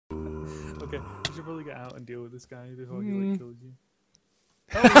Okay, you should probably get out and deal with this guy before he Mm. like kills you.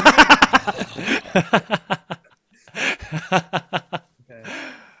 Okay.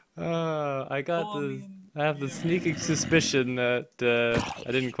 I got Oh, the. me and I have me the and sneaking suspicion that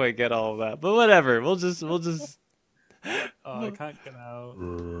I didn't quite get all of that, but whatever. We'll just. Oh, I can't get out.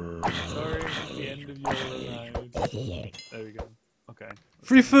 Sorry, it's the end of your ride. There we go. Okay, let's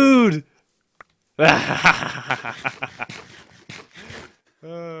Free get into it. food.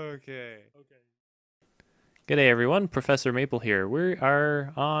 Okay. Okay. G'day everyone, Professor Maple here. We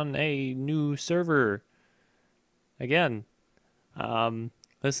are on a new server again.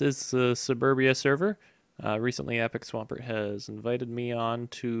 This is the Suburbia server. Recently, Epic Swampert has invited me on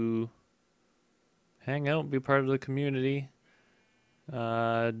to hang out, be part of the community,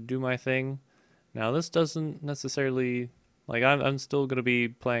 do my thing. Now, this doesn't necessarily like I'm still gonna be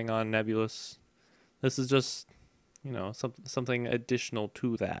playing on Nebulous. This is just something additional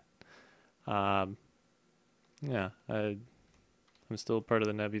to that. Um, yeah, I'm still part of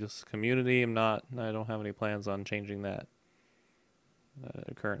the Nebulous community. I don't have any plans on changing that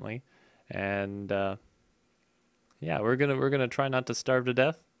currently, and yeah, we're gonna try not to starve to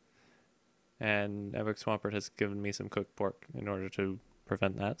death. And Epic Swampert has given me some cooked pork in order to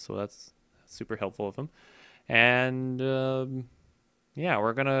prevent that, so that's super helpful of him. And yeah,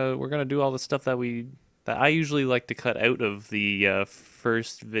 we're gonna do all the stuff that I usually like to cut out of the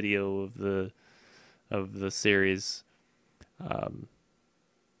first video of the series. Um,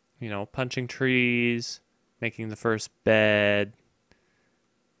 punching trees, making the first bed.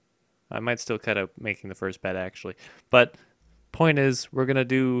 I might still cut out making the first bed actually, but point is we're gonna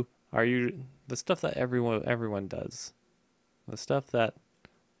do the stuff that everyone does, the stuff that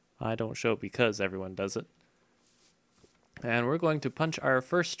I don't show because everyone does it, and we're going to punch our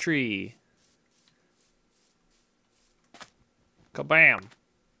first tree. Kabam!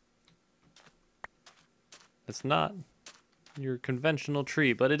 It's not your conventional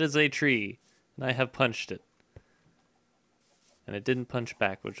tree, but it is a tree, and I have punched it. And it didn't punch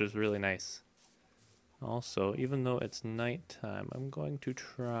back, which is really nice. Also, even though it's nighttime, I'm going to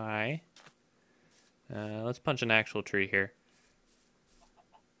try... let's punch an actual tree here.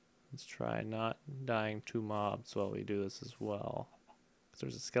 Let's try not dying to mobs while we do this as well. Because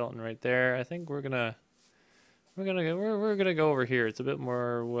there's a skeleton right there. I think we're gonna go over here. It's a bit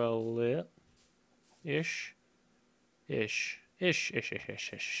more well lit. Ish.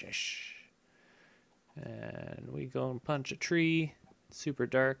 And we go and punch a tree. It's super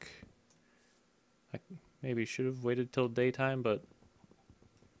dark. I maybe should have waited till daytime, but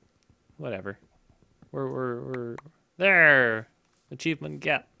whatever. We're there. Achievement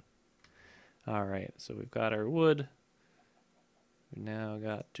get. All right, so we've got our wood. We now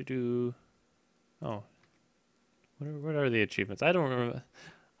got to do. Oh, what are the achievements? I don't remember.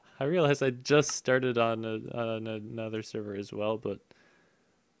 I realized I just started on another server as well, but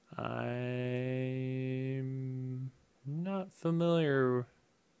I'm not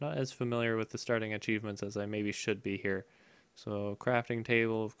as familiar with the starting achievements as I maybe should be here. So crafting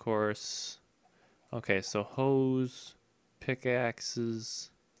table, of course. Okay, so hose,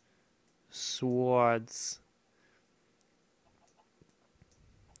 pickaxes, swords,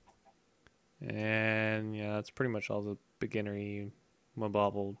 and yeah, that's pretty much all the beginnery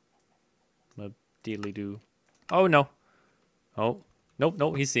mabobble, deedly do. Oh no! Oh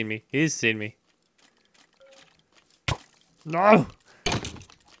nope! He's seen me. He's seen me. No!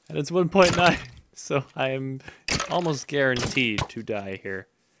 And it's 1.9, so I am almost guaranteed to die here.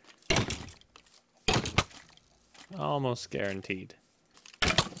 Almost guaranteed.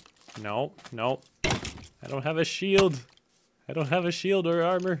 Nope. I don't have a shield. I don't have a shield or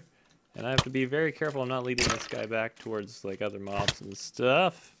armor. And I have to be very careful I'm not leading this guy back towards like other mobs and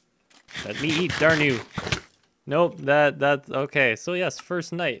stuff. Let me eat, darn you. Nope, that's okay. So yes,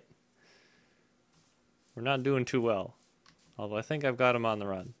 first night. We're not doing too well. Although I think I've got him on the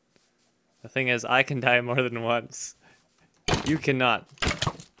run. The thing is, I can die more than once. You cannot.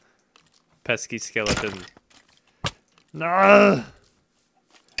 Pesky skeleton. No!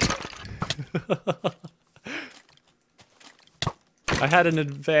 I had an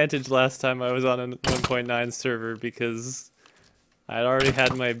advantage last time I was on a 1.9 server because I'd already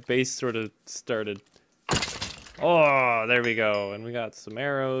had my base sort of started. Oh, there we go. And we got some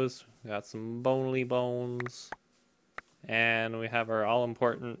arrows, we got some bonely bones, and we have our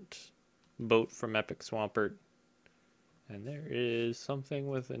all-important boat from Epic Swampert. And there is something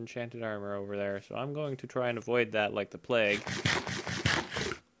with enchanted armor over there, so I'm going to try and avoid that like the plague.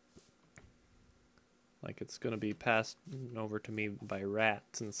 Like it's gonna be passed over to me by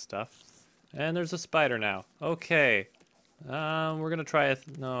rats and stuff. And there's a spider now. Okay. We're gonna try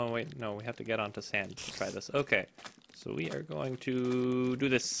no, wait, no, we have to get onto sand to try this. Okay, so we are going to do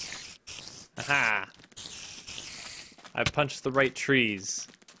this. Aha! I punched the right trees.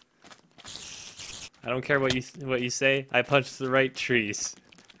 I don't care what you say. I punched the right trees.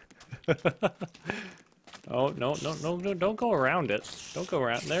 Oh no, no, no, no! Don't go around it. Don't go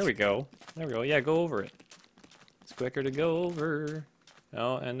around. There we go. There we go. Yeah, go over it. It's quicker to go over.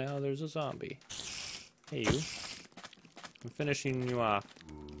 Oh, and now there's a zombie. Hey you. I'm finishing you off.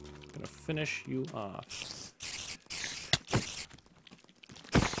 I'm gonna finish you off.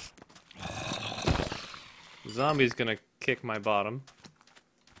 The zombie's gonna kick my bottom.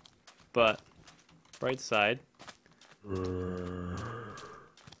 But, right side.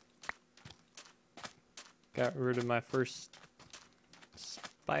 Got rid of my first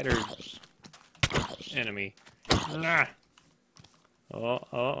spider enemy. Nah. Oh,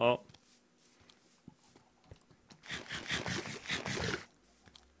 oh, oh.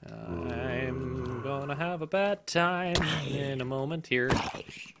 I'm gonna have a bad time in a moment here.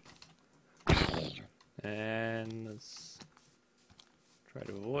 And let's try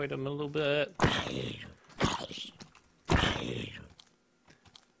to avoid him a little bit.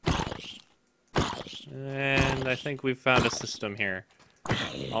 And I think we've found a system here.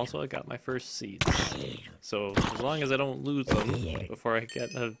 Also, I got my first seeds. So, as long as I don't lose them before I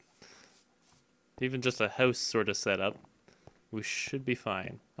get even just a house sort of set up, we should be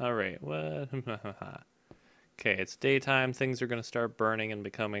fine. Alright, what? Okay, it's daytime. Things are going to start burning and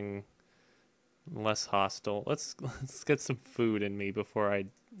becoming less hostile. Let's get some food in me before I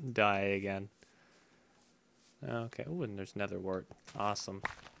die again. Okay, oh, and there's nether wart. Awesome.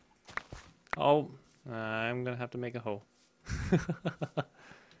 Oh, I'm going to have to make a hoe.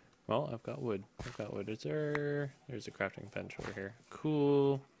 Well, I've got wood. I've got wood. There's a crafting bench over here.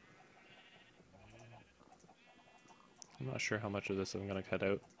 Cool. I'm not sure how much of this I'm going to cut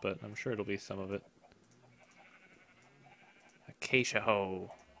out, but I'm sure it'll be some of it. Acacia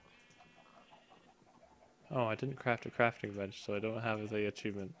hoe. Oh, I didn't craft a crafting bench, so I don't have the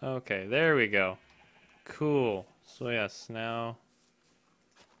achievement. Okay, there we go. Cool. So yes, now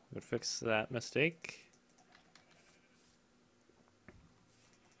we would fix that mistake.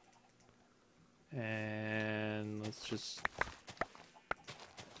 And let's just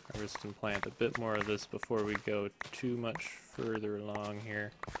harvest and plant a bit more of this before we go too much further along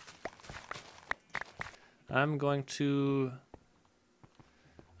here. I'm going to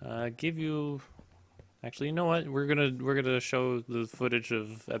give you. Actually, you know what? We're gonna show the footage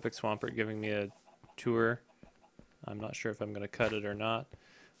of Epic Swampert giving me a tour. I'm not sure if I'm gonna cut it or not,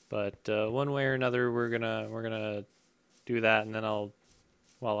 but one way or another, we're gonna do that, and then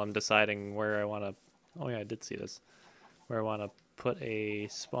while I'm deciding where I want to. Oh yeah, I did see this. Where I want to put a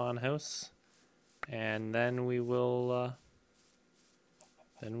spawn house, and then we will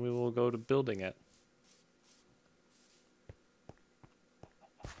go to building it.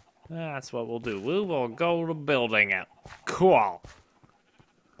 That's what we'll do. We will go to building it. Cool.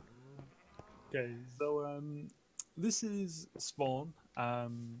 Okay, so this is spawn. I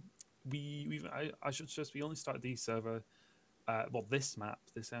should stress we only started the server. Well, this map,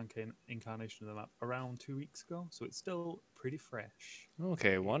 this incarnation of the map, around 2 weeks ago, so it's still pretty fresh.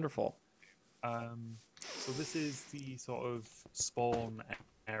 Okay, wonderful. So this is the sort of spawn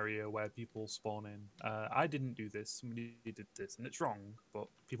area where people spawn in. I didn't do this; somebody did this, and it's wrong, but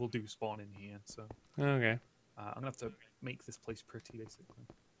people do spawn in here. So Okay. I'm gonna have to make this place pretty, basically.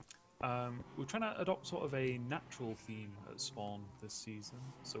 We're trying to adopt sort of a natural theme at spawn this season.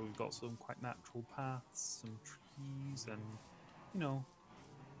 So we've got some quite natural paths, some trees, and you know,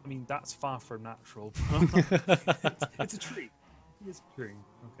 I mean that's far from natural. It's a tree. It's a tree.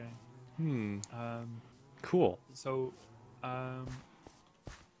 Okay. Cool. So,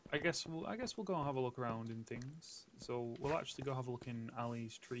 I guess we'll go and have a look around in things. So we'll actually go have a look in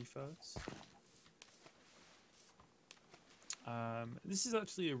Ali's tree first. This is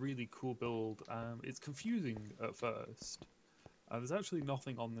actually a really cool build. It's confusing at first. There's actually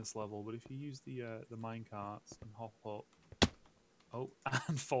nothing on this level, but if you use the minecarts and hop up,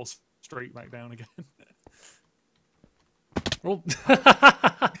 and fall straight back down again. Well,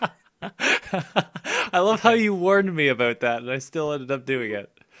 I love how you warned me about that, and I still ended up doing it.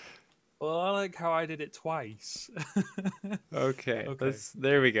 Well, I like how I did it twice. Okay, Okay.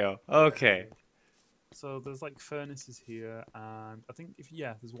 there we go. Okay. So there's like furnaces here, and I think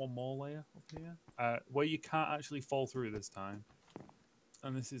there's one more layer up here where you can't actually fall through this time.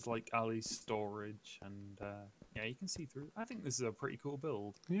 And this is like Ali's storage, and yeah, you can see through. I think this is a pretty cool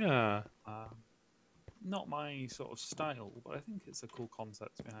build. Yeah. Not my sort of style, but I think it's a cool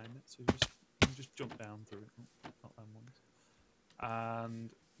concept behind it. So you can just jump down through it. Oh, not them ones.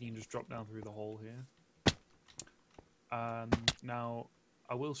 and you can just drop down through the hole here. And now,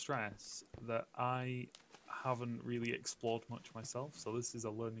 I will stress that I haven't really explored much myself, so this is a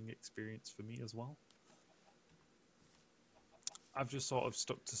learning experience for me as well. I've just sort of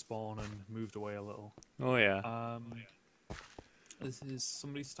stuck to spawn and moved away a little. Oh yeah. This is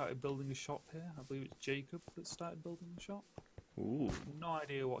somebody started building a shop here. I believe it's Jacob that started building the shop. Ooh. No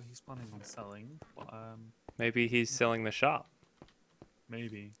idea what he's planning on selling, but Maybe he's selling the shop.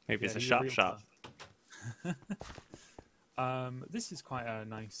 maybe. Maybe it's a he's shop realtor. shop. This is quite a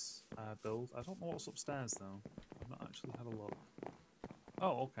nice build. I don't know what's upstairs though. I've not actually had a look.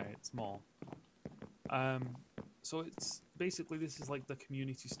 Oh, okay, it's small. So it's basically, this is like the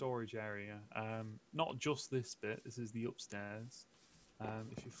community storage area. Not just this bit. This is the upstairs.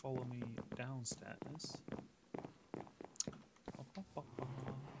 If you follow me downstairs.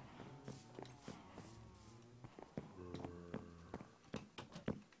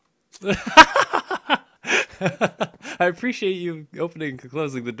 I appreciate you opening and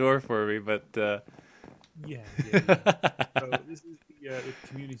closing the door for me, but Yeah. So this is the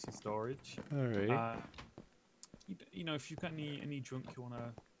community storage. all right. You know, if you've got any junk you want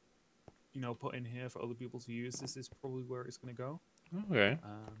to, put in here for other people to use, this is probably where it's going to go. Okay.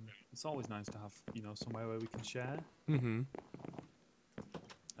 It's always nice to have, somewhere where we can share. Mm-hmm.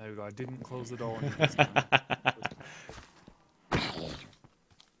 There we go. I didn't close the door on you this time.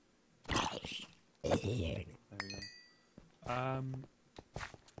 There we go.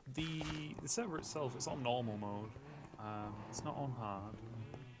 The server itself, it's on normal mode. It's not on hard.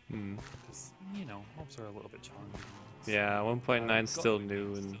 Because, mobs are a little bit challenging. Yeah, 1.9 is still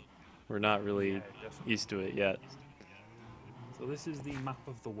new, and we're not really definitely. used to it yet. So this is the map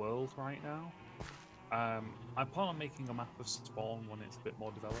of the world right now. I plan on making a map of spawn when it's a bit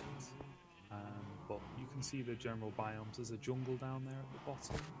more developed. But you can see the general biomes. There's a jungle down there at the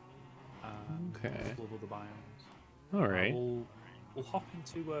bottom. Okay. A couple of other biomes. All right. We'll hop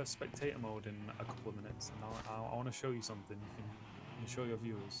into spectator mode in a couple of minutes, and I want to show you something. You can show your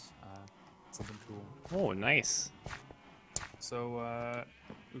viewers something cool. Oh, nice. So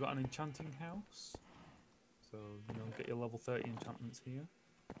we've got an enchanting house. So get your level 30 enchantments here.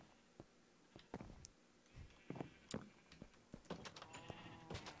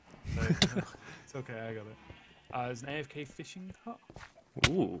 There you go. It's okay, I got it. There's an AFK fishing hut.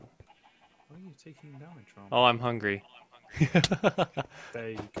 Ooh. Where are you taking damage from? Oh, I'm hungry.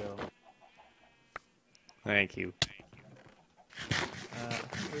 There you go. Thank you.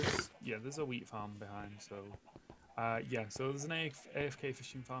 There's a wheat farm behind, so so there's an AFK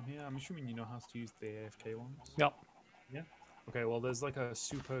fishing farm here. I'm assuming you know how to use the AFK ones. Yep. Yeah. Okay. Well, there's like a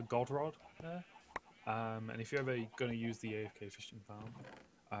super god rod there, and if you're ever gonna use the AFK fishing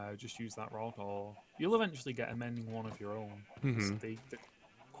farm, just use that rod, or you'll eventually get a mending one of your own. They're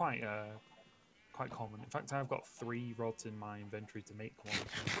quite common. In fact, I've got 3 rods in my inventory to make one.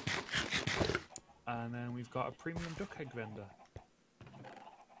 And then we've got a premium duck egg vendor.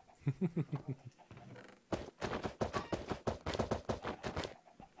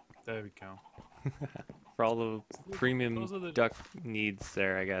 There we go. For all the premium those are the- duck needs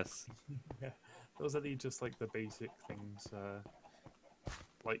there, I guess. Yeah, those are just like the basic things,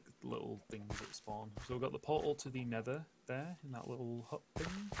 like little things that spawn. So we've got the portal to the Nether there in that little hut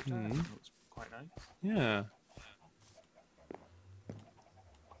thing, which I think looks quite nice. Yeah.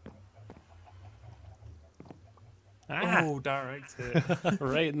 Ah! Oh, direct hit.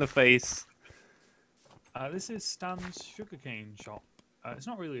 Right in the face. This is Stan's sugarcane shop. It's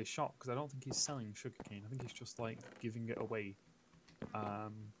not really a shop because I don't think he's selling sugarcane. I think he's just like giving it away.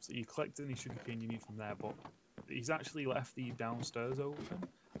 So you collect any sugarcane you need from there, but he's actually left the downstairs open,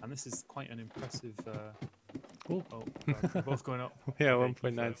 and this is quite an impressive. Cool. Oh, we're both going up. Yeah, Thank you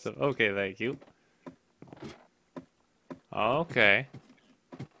 1.9 first. stuff. Okay, thank you. Okay.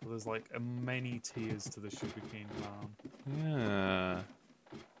 So there's like many tiers to the sugarcane farm. Yeah.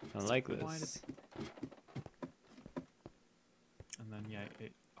 I like quite a this. And then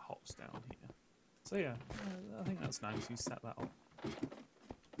it hops down here. So yeah, I think that's nice. You set that up.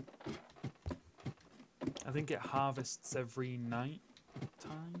 I think it harvests every night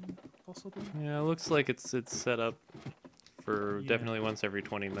time, possibly. Yeah, it looks like it's set up for Yeah. definitely once every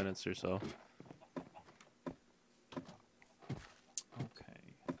 20 minutes or so. Okay.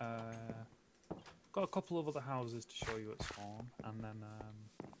 Got a couple of other houses to show you at spawn, and then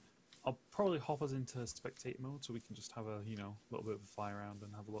I'll probably hop us into spectator mode so we can just have a little bit of a fly around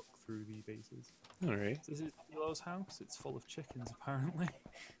and have a look through the bases. All right. So this is Elo's house. It's full of chickens apparently.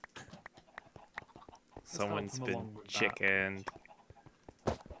 Someone's him been along with that. chickened.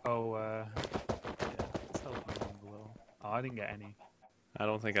 Oh, yeah, let's help him along a little. Oh, I didn't get any. I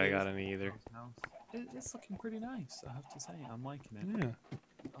don't think So I yeah, got this any either. house. It's looking pretty nice, I have to say. I'm liking it. Yeah.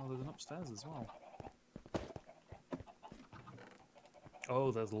 Oh, there's an upstairs as well.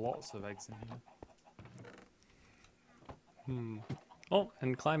 Oh, there's lots of eggs in here. Hmm. Oh,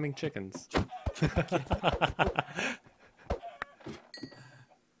 and climbing chickens.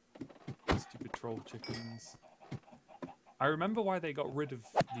 Stupid troll chickens. I remember why they got rid of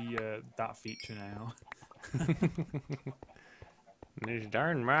the that feature now. These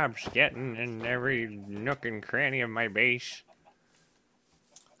darn mobs getting in every nook and cranny of my base.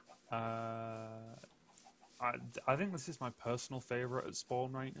 Uh, I think this is my personal favorite at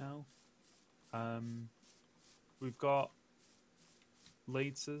spawn right now. We've got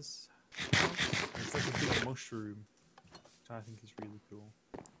Laters. It's like a big mushroom, which I think is really cool.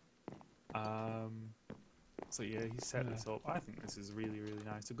 So yeah, he set this up. I think this is really, really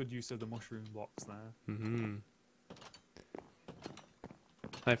nice. A good use of the mushroom blocks there. Mm-hmm.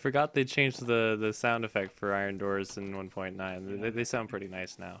 I forgot they changed the sound effect for iron doors in 1.9. They sound pretty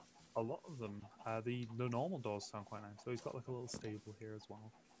nice now. A lot of them, the normal doors sound quite nice. So he's got like a little stable here as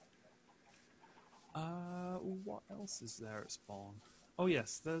well. What else is there at spawn? Oh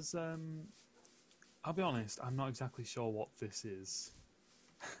yes, there's I'll be honest, I'm not exactly sure what this is.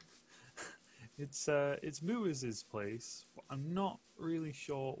 It's Muiz's place, but I'm not really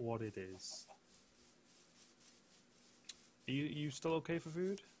sure what it is. Are you still okay for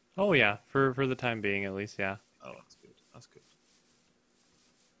food? Oh yeah, for the time being at least, yeah. Oh, that's good. That's good.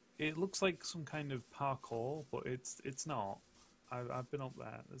 It looks like some kind of parkour, but it's not. I've been up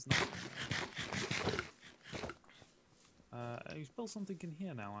there. There's nothing there. He's built something in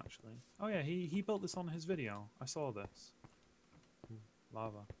here now, actually. Oh yeah, he built this on his video. I saw this.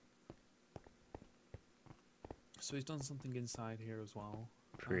 Lava. So he's done something inside here as well.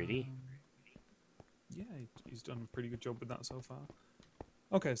 Pretty. Yeah, he's done a pretty good job with that so far.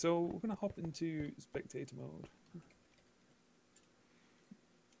 Okay, so we're gonna hop into spectator mode.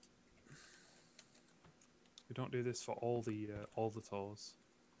 We don't do this for all the tours.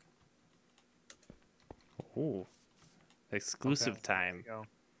 Ooh. Exclusive Okay, time. there we go.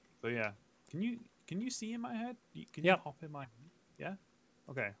 So yeah, can you see in my head? Can Yep. you hop in my head? Yeah.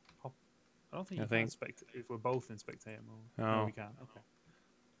 Okay. Hop. I don't think I you think- can if we're both in spectator mode. Oh. No, we can. Okay.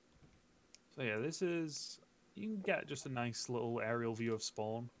 So yeah, this is. You can get just a nice little aerial view of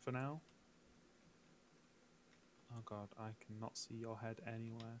spawn for now. Oh god, I cannot see your head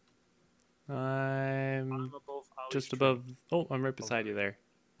anywhere. I'm above Ali's just tree. above. Oh, I'm right beside you there.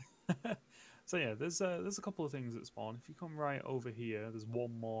 So yeah, there's a couple of things that spawn. If you come right over here, there's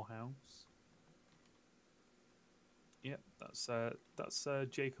one more house. Yep, that's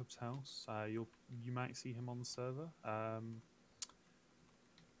Jacob's house. You might see him on the server.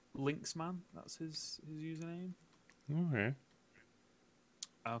 Lynxman, that's his username. Okay.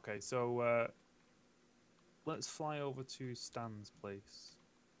 Okay, so let's fly over to Stan's place.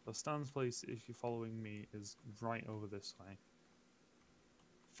 So Stan's place, if you're following me, is right over this way.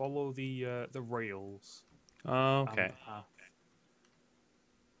 Follow the rails. Oh, and okay. the path.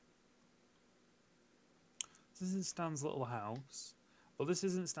 This is Stan's little house, but this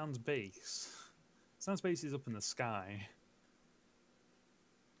isn't Stan's base. Stan's base is up in the sky.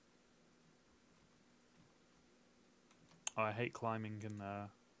 Oh, I hate climbing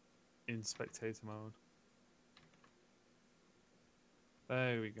in spectator mode.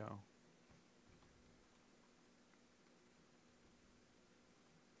 There we go.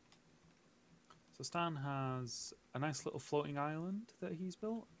 So Stan has a nice little floating island that he's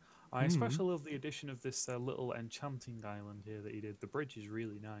built. I especially love the addition of this little enchanting island here that he did. The bridge is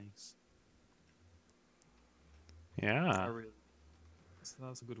really nice. Yeah. So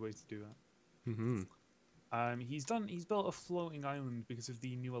that's a good way to do that. Mm-hmm. He's built a floating island because of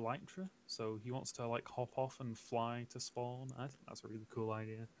the new elytra, so he wants to like hop off and fly to spawn. I think that's a really cool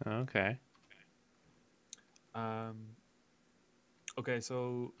idea. Okay. Okay,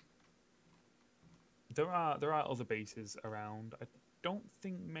 so there are other bases around. I don't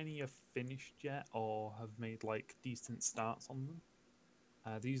think many are finished yet or have made like decent starts on them.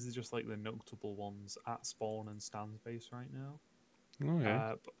 These are just like the notable ones at spawn and Stan's base right now.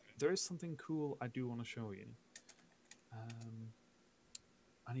 Okay. But there is something cool I do want to show you.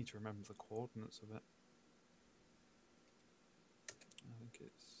 I need to remember the coordinates of it. I think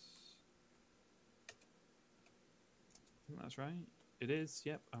that's right. It is.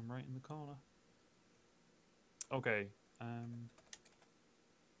 Yep, I'm right in the corner. Okay.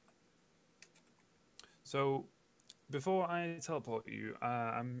 So before I teleport you,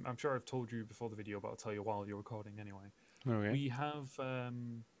 I'm sure I've told you before the video, but I'll tell you while you're recording anyway. Okay. We have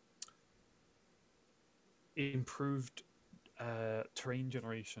improved terrain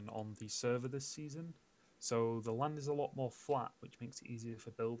generation on the server this season. So the land is a lot more flat, which makes it easier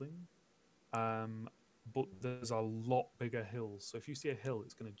for building. But there's a lot bigger hills. So if you see a hill,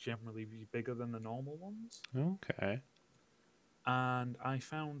 it's going to generally be bigger than the normal ones. Okay. And I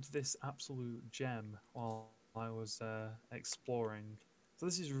found this absolute gem while I was exploring. So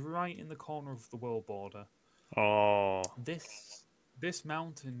this is right in the corner of the world border. Oh. This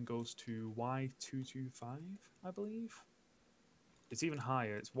mountain goes to Y225, I believe. It's even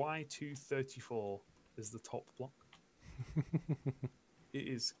higher. It's Y234 is the top block. It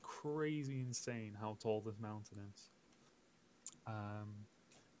is crazy insane how tall this mountain is.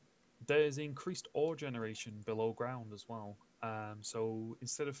 There's increased ore generation below ground as well. So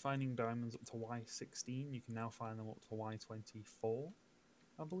instead of finding diamonds up to Y16, you can now find them up to Y24,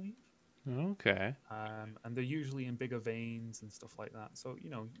 I believe. Okay. And they're usually in bigger veins and stuff like that. So,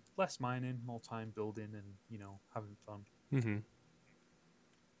 less mining, more time building and, having fun. Mm-hmm.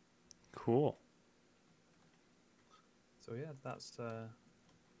 Cool. So yeah, that's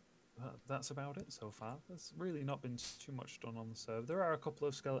about it so far. There's really not been too much done on the server. There are a couple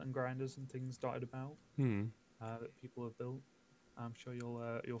of skeleton grinders and things dotted about that people have built. I'm sure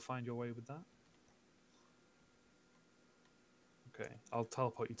you'll find your way with that. Okay, I'll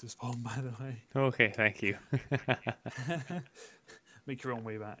teleport you to spawn, by the way. Okay, thank you. Make your own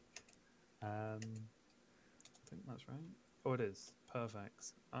way back. I think that's right. Oh, it is.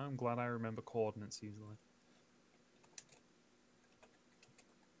 Perfect. I'm glad I remember coordinates easily.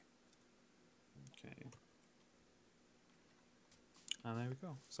 Okay. And there we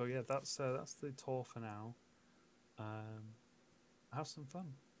go. So yeah, that's the tour for now. Have some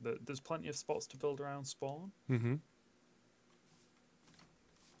fun. There's plenty of spots to build around spawn. Mm-hmm.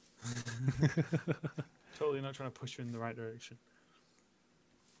 Totally not trying to push you in the right direction.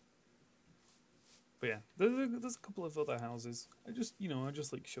 But yeah, there's a couple of other houses. I just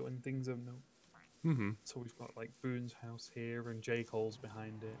like showing things of note. Mm-hmm. So we've got like Boone's house here and J. Cole's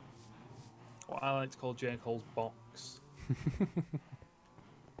behind it. What I like to call J. Cole's box.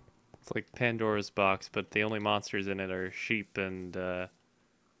 It's like Pandora's box, but the only monsters in it are sheep and...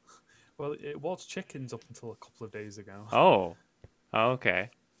 Well, it was chickens up until a couple of days ago. Oh. Oh,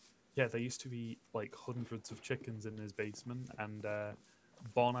 okay. Yeah, there used to be like hundreds of chickens in his basement, and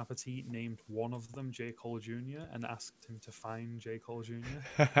Bon Appetit named one of them J. Cole Jr. and asked him to find J. Cole Jr.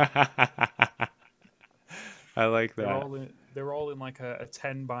 I like They're that. they're all in like a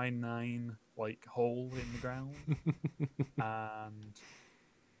 10 by 9 like hole in the ground, and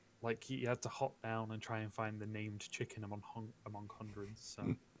like he had to hop down and try and find the named chicken among hundreds. So.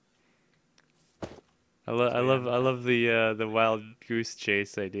 I love the wild goose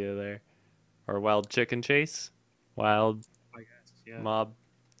chase idea there, or wild chicken chase, wild I guess, yeah. mob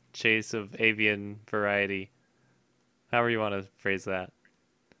chase of avian variety. However you want to phrase that.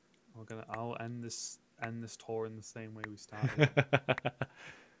 I'll end this tour in the same way we started.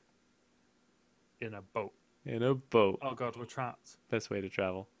 In a boat. In a boat. Oh god, we're trapped. Best way to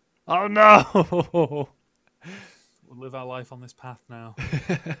travel. Oh no! We'll live our life on this path now.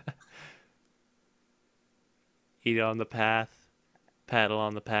 Eat on the path, paddle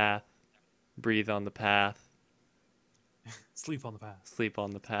on the path, breathe on the path, Sleep on the path. sleep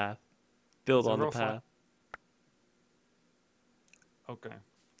on the path, build on the path, Okay.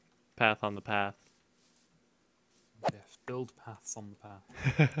 path on the path. Yes, build paths on the path.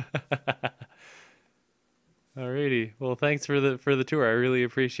 Alrighty. Well, thanks for the tour. I really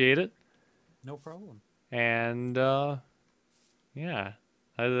appreciate it. No problem. And yeah,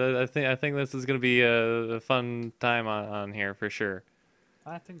 I think this is gonna be a fun time on here for sure.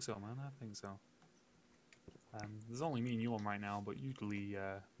 I think so, man. I think so. There's only me and you on right now, but usually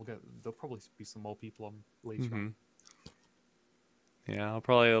there'll probably be some more people on later on. Yeah, I'll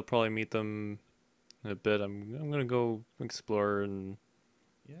probably meet them in a bit. I'm gonna go explore and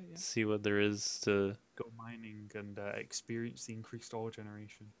Yeah. see what there is to. Go mining and experience the increased ore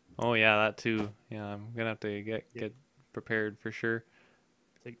generation. Oh yeah, that too. Yeah, I'm gonna have to get prepared for sure.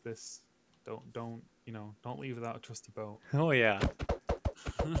 Take this. Don't leave without a trusty boat. Oh yeah.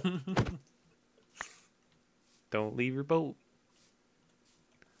 Don't leave your boat.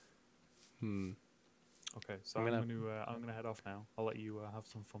 Okay, so I'm gonna head off now. I'll let you have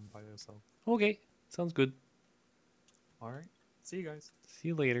some fun by yourself. Okay, sounds good. All right. See you guys. See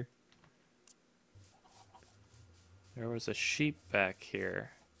you later. There was a sheep back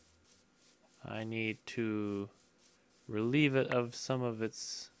here. I need to relieve it of some of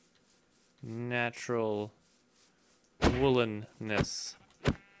its natural woolenness.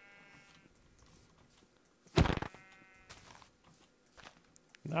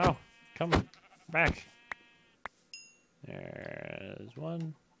 No, come back. There's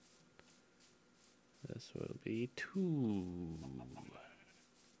 1. This will be 2.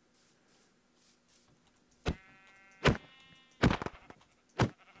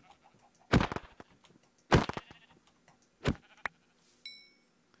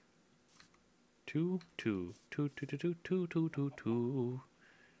 Two.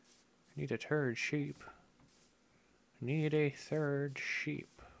 Need a third sheep. Need a third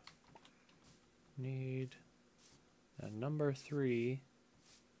sheep. Need a number 3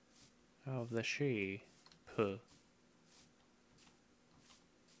 of the sheep.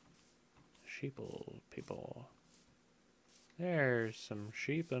 Sheeple people. There's some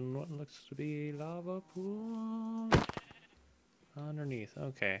sheep and what looks to be lava pool underneath.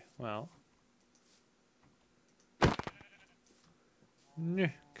 Okay, well.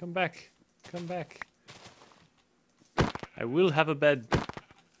 Come back. Come back. I will have a bed.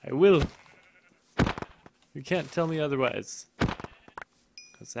 I will. You can't tell me otherwise.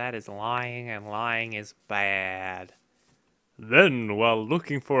 Because that is lying, and lying is bad. Then, while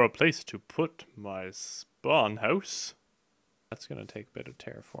looking for a place to put my spawn house, that's going to take a bit of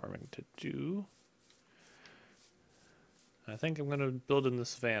terraforming to do. I think I'm going to build in the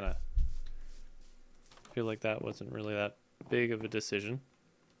savannah. I feel like that wasn't really that big of a decision.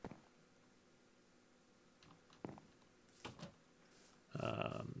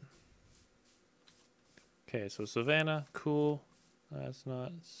 Okay, so savannah, cool. That's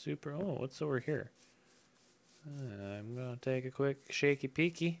not super. Oh, what's over here? I'm gonna take a quick shaky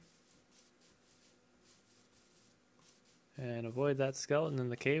peeky and avoid that skeleton in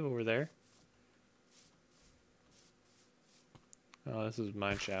the cave over there. Oh, this is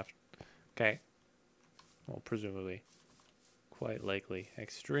mine shaft. Okay. Well, presumably. Quite likely.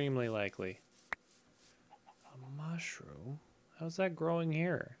 Extremely likely. A mushroom? How's that growing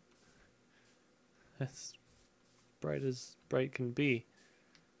here? That's bright as bright can be.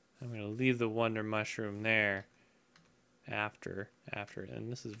 I'm going to leave the wonder mushroom there after,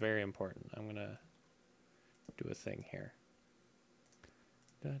 and this is very important. I'm going to do a thing here.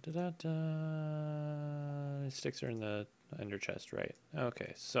 Sticks are in the under chest, right?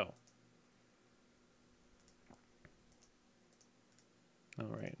 Okay, so.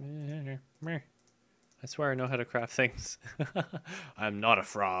 Alright. I swear I know how to craft things. I'm not a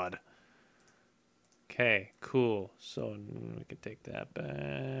fraud. Okay, cool. So we can take that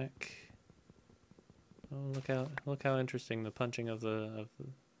back. Oh, look how interesting the punching of the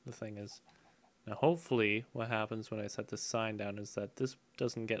thing is. Now hopefully what happens when I set this sign down is that this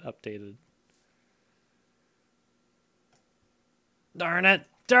doesn't get updated. Darn it!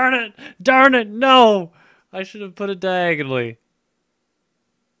 Darn it! Darn it! No! I should have put it diagonally.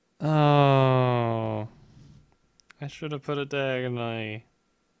 Oh. I should have put it diagonally.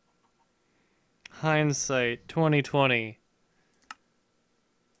 Hindsight 2020.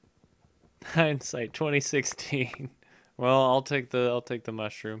 Hindsight 2016. Well, I'll take the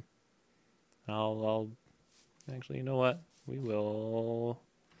mushroom. I'll actually, you know what? We'll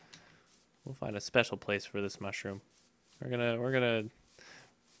find a special place for this mushroom. We're gonna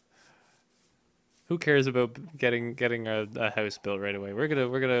who cares about getting a house built right away?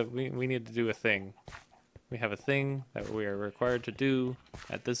 We need to do a thing. We have a thing that we are required to do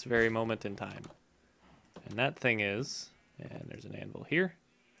at this very moment in time. And that thing is, and there's an anvil here.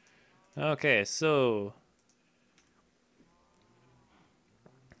 Okay, so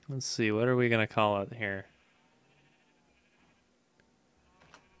let's see, what are we gonna call it here?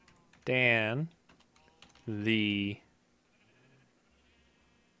 Dan, the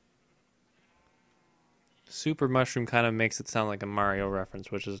super mushroom kind of makes it sound like a Mario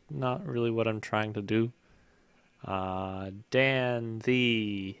reference, which is not really what I'm trying to do. Dan,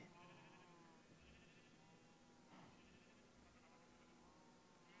 the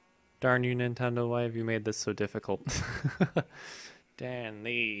darn you, Nintendo, why have you made this so difficult? Dan,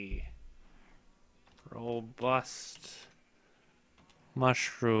 the robust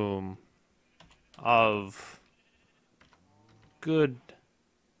mushroom of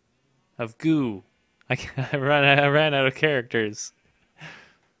goo. I ran out of characters.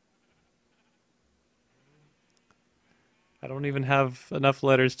 I don't even have enough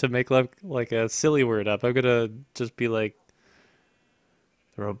letters to make like a silly word up. I'm gonna just be like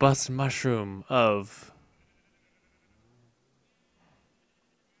the robust mushroom of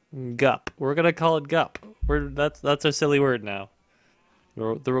gup. We're gonna call it gup. That's our silly word now.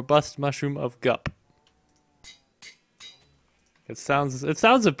 The robust mushroom of gup. It sounds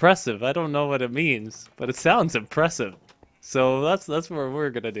impressive. I don't know what it means, but it sounds impressive. So that's what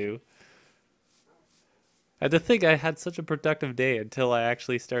we're gonna do. And to think I had such a productive day until I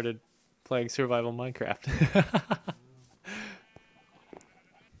actually started playing survival Minecraft.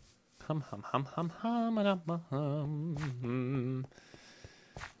 hum hum hum hum hum hum hum hum.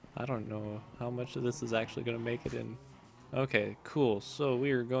 I don't know how much of this is actually going to make it in. Okay, cool. So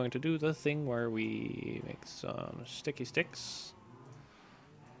we are going to do the thing where we make some sticky sticks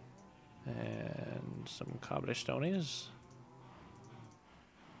and some cobblestones.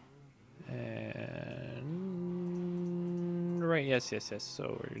 And right, yes.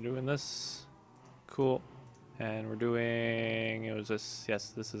 So we're doing this. Cool. And we're doing, it was this, yes,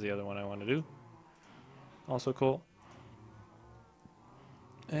 this is the other one I want to do. Also cool.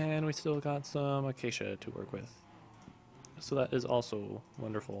 And we still got some acacia to work with. So that is also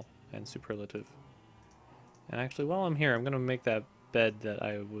wonderful and superlative. And actually, while I'm here, I'm going to make that bed that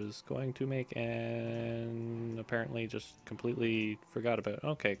I was going to make and apparently just completely forgot about.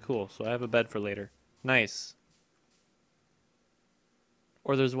 Okay, cool. So I have a bed for later. Nice.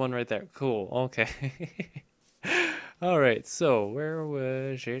 Or there's one right there. Cool. Okay. All right. So where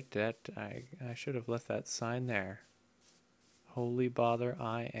was it that I should have left that sign there? Holy bother,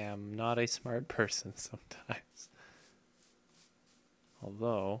 I am not a smart person sometimes.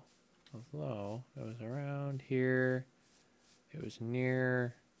 Although it was around here, it was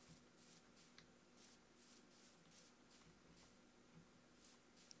near.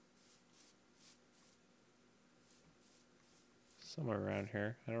 Somewhere around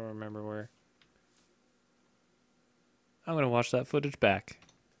here. I don't remember where. I'm going to watch that footage back.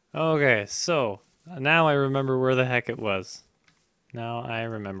 Okay, so now I remember where the heck it was. Now I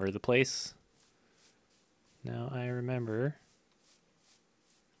remember the place. Now I remember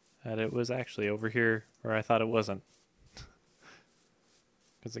that it was actually over here where I thought it wasn't.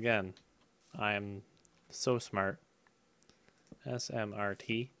 Because again, I am so smart.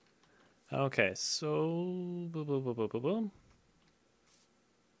 SMRT. Okay, so boom.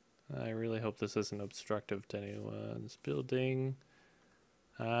 I really hope this isn't obstructive to anyone's building.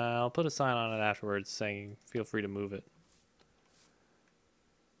 I'll put a sign on it afterwards saying feel free to move it.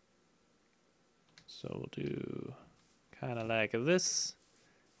 So we'll do kind of like this,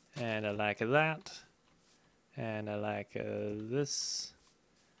 and I like that, and I like this,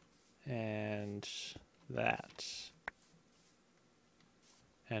 and that.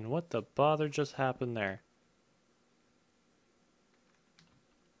 And what the bother just happened there?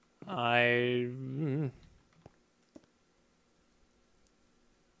 I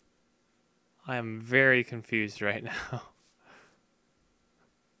am very confused right now.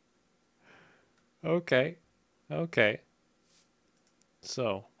 Okay.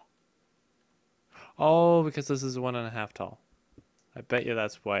 So. Oh, because this is 1.5 tall. I bet you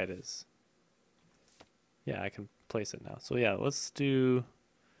that's why it is. Yeah, I can place it now. So yeah, let's do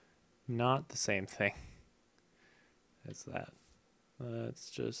not the same thing as that.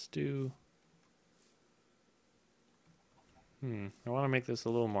 Let's just do... I want to make this a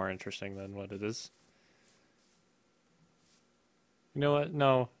little more interesting than what it is. You know what?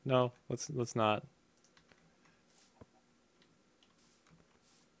 No, let's not.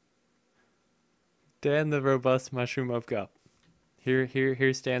 Dan the robust mushroom of gup.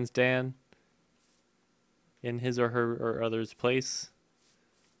 Here stands Dan in his or her or other's place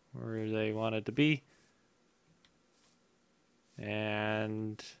where they wanted to be.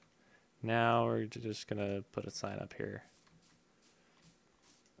 And now we're just gonna put a sign up here.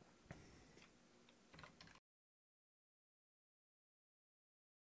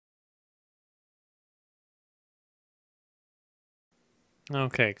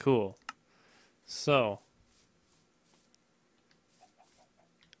 Okay, cool. So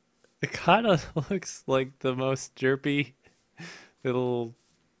it kind of looks like the most derpy little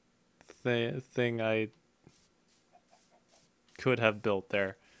thing I could have built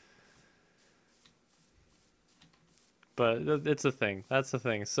there. But it's a thing. That's the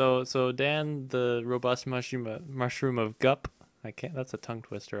thing. So Dan, the robust mushroom of gup. I can't. That's a tongue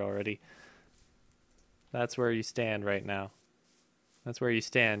twister already. That's where you stand right now. That's where you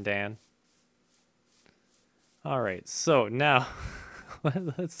stand, Dan. All right. So now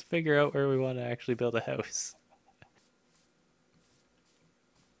let's figure out where we want to actually build a house.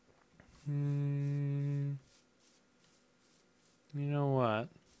 You know what?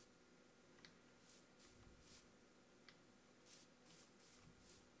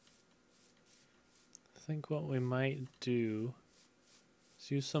 I think what we might do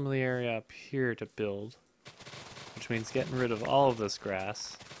is use some of the area up here to build, which means getting rid of all of this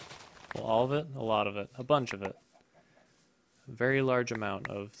grass. Well, all of it? A lot of it. A bunch of it. A very large amount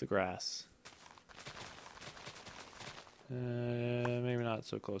of the grass. Maybe not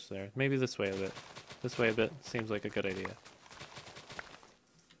so close there. Maybe this way a bit. This way a bit seems like a good idea.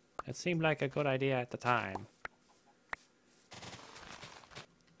 It seemed like a good idea at the time.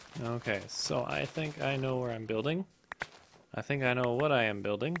 Okay, so I think I know where I'm building. I think I know what I am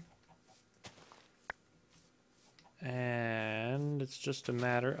building. And it's just a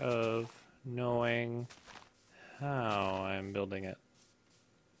matter of knowing how I'm building it.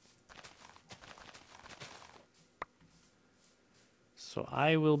 So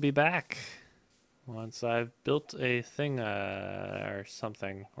I will be back once I've built a thing or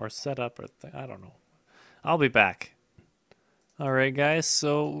something, or set up a thing. I don't know. I'll be back. Alright guys,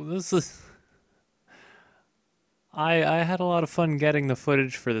 so this is... I had a lot of fun getting the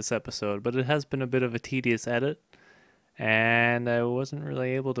footage for this episode, but it has been a bit of a tedious edit, and I wasn't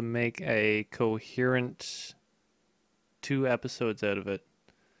really able to make a coherent 2 episodes out of it.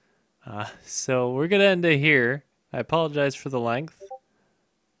 So we're gonna end it here. I apologize for the length,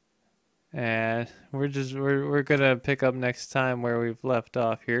 and we're gonna pick up next time where we've left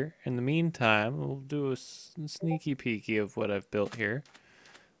off here. In the meantime, we'll do a sneaky peeky of what I've built here.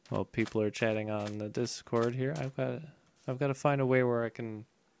 While people are chatting on the Discord here, I've got to find a way where I can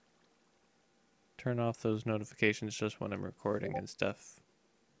turn off those notifications just when I'm recording and stuff,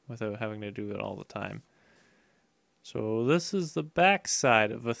 without having to do it all the time. So this is the back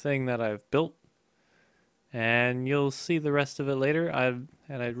side of a thing that I've built, and you'll see the rest of it later.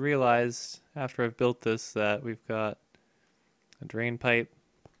 I realized after I've built this that we've got a drain pipe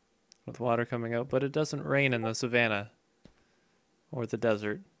with water coming out, but it doesn't rain in the savannah or the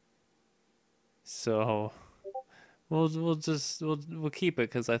desert. So we'll keep it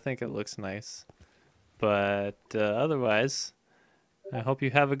because I think it looks nice. But otherwise, I hope you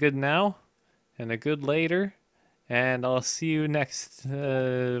have a good now and a good later, and I'll see you next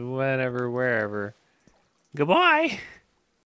whenever, wherever. Goodbye.